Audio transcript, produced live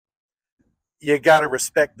You got to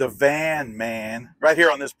respect the van, man. Right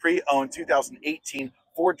here on this pre-owned 2018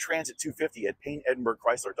 Ford Transit 250 at Payne Edinburg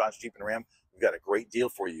Chrysler Dodge Jeep and Ram. We've got a great deal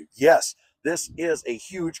for you. Yes, this is a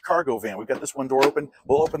huge cargo van. We've got this one door open.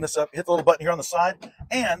 We'll open this up, hit the little button here on the side,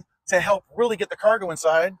 and to help really get the cargo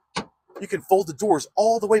inside, you can fold the doors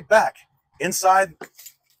all the way back. Inside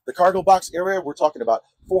the cargo box area, we're talking about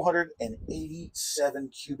 487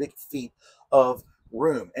 cubic feet of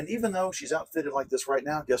room. And even though she's outfitted like this right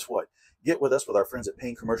now, guess what? Get with us with our friends at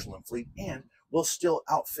Payne Commercial and Fleet, and we'll still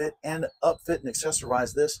outfit and upfit and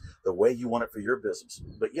accessorize this the way you want it for your business.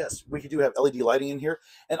 But yes, we do have LED lighting in here,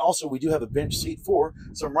 and also we do have a bench seat for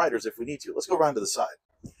some riders if we need to. Let's go around to the side.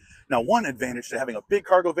 Now, one advantage to having a big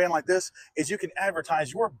cargo van like this is you can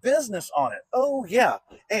advertise your business on it. Oh, yeah.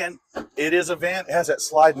 And it is a van. It has that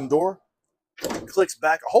sliding door. It clicks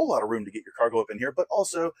back, a whole lot of room to get your cargo up in here, but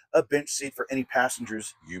also a bench seat for any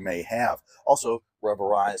passengers you may have. Also,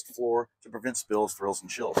 rubberized floor to prevent spills, thrills,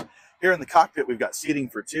 and chills. Here in the cockpit, we've got seating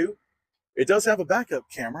for two. It does have a backup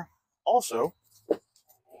camera. Also,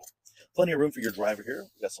 plenty of room for your driver here.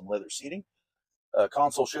 We've got some leather seating.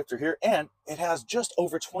 Console shifter here, and it has just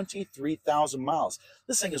over 23,000 miles.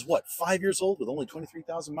 This thing is what, 5 years old with only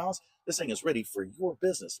 23,000 miles? This thing is ready for your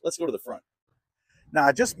business. Let's go to the front. Now,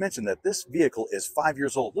 I just mentioned that this vehicle is 5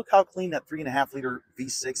 years old. Look how clean that 3.5 liter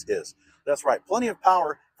V6 is. That's right, plenty of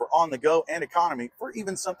power for on the go and economy for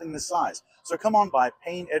even something this size. So come on by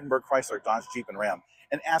Payne Edinburg Chrysler Dodge Jeep and Ram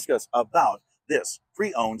and ask us about this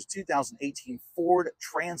pre-owned 2018 Ford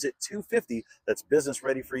Transit 250 that's business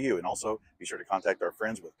ready for you. And also be sure to contact our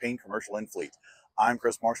friends with Payne Commercial and Fleet. I'm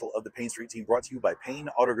Chris Marshall of the Payne Street Team, brought to you by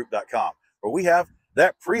PayneAutoGroup.com, where we have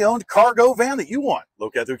that pre-owned cargo van that you want. Lo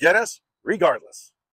que tú quieres, regardless.